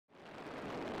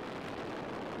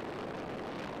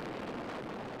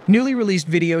Newly released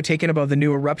video taken above the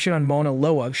new eruption on Mauna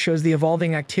Loa shows the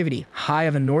evolving activity high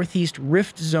of a northeast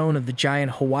rift zone of the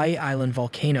giant Hawaii island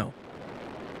volcano.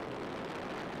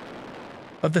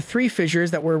 Of the 3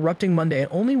 fissures that were erupting Monday,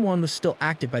 only one was still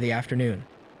active by the afternoon.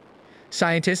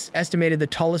 Scientists estimated the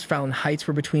tallest fountain heights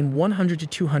were between 100 to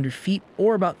 200 feet,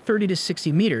 or about 30 to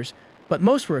 60 meters, but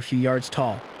most were a few yards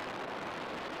tall.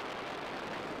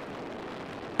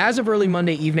 As of early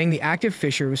Monday evening, the active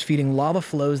fissure was feeding lava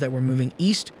flows that were moving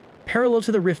east, parallel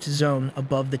to the rift zone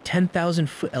above the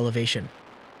 10,000-foot elevation.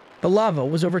 The lava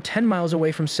was over 10 miles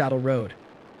away from Saddle Road.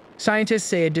 Scientists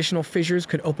say additional fissures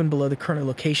could open below the current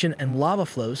location and lava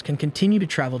flows can continue to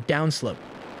travel downslope.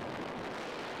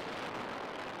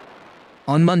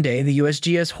 On Monday, the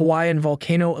USGS Hawaiian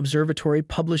Volcano Observatory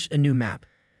published a new map.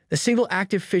 The single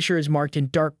active fissure is marked in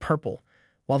dark purple,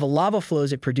 while the lava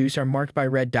flows it produces are marked by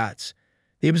red dots.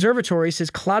 The observatory says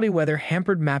cloudy weather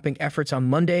hampered mapping efforts on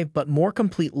Monday, but more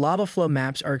complete lava flow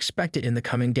maps are expected in the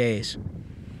coming days.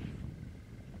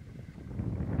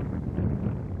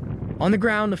 On the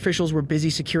ground, officials were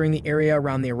busy securing the area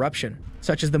around the eruption,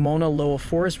 such as the Mauna Loa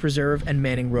Forest Reserve and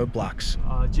manning roadblocks.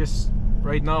 Just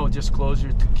right now, just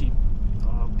closure to keep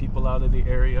people out of the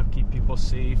area, keep people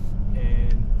safe,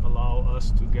 and allow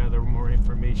us to gather more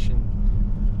information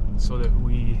so that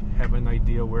we have an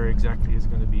idea where exactly is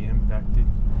going to be impacted.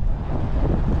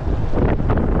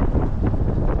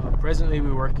 Presently,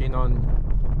 we're working on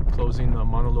closing the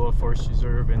Mauna Loa Forest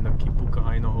Reserve and the Kipuka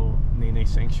Ainaho Nene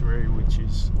Sanctuary, which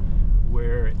is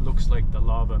where it looks like the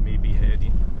lava may be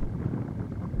heading.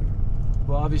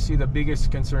 Well, obviously the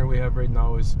biggest concern we have right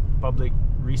now is public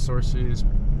resources,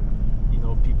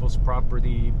 people's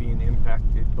property being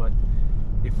impacted. But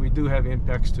if we do have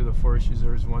impacts to the forest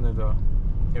reserves, one of the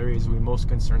areas we're most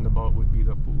concerned about would be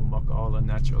the Pu'umaka'ala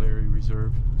Natural Area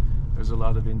Reserve. There's a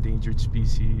lot of endangered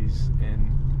species and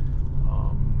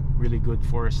really good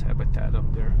forest habitat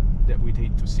up there that we'd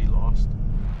hate to see lost.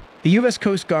 The U.S.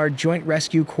 Coast Guard Joint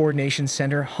Rescue Coordination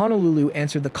Center, Honolulu,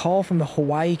 answered the call from the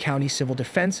Hawaii County Civil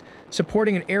Defense,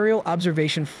 supporting an aerial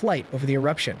observation flight over the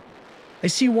eruption. A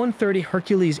C-130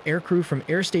 Hercules aircrew from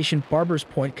Air Station Barbers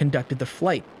Point conducted the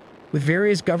flight, with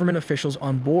various government officials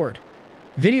on board.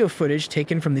 Video footage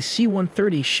taken from the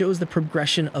C-130 shows the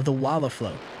progression of the lava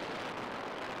flow.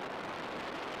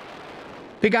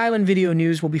 Big Island Video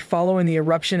News will be following the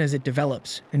eruption as it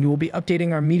develops, and we will be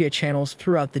updating our media channels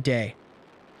throughout the day.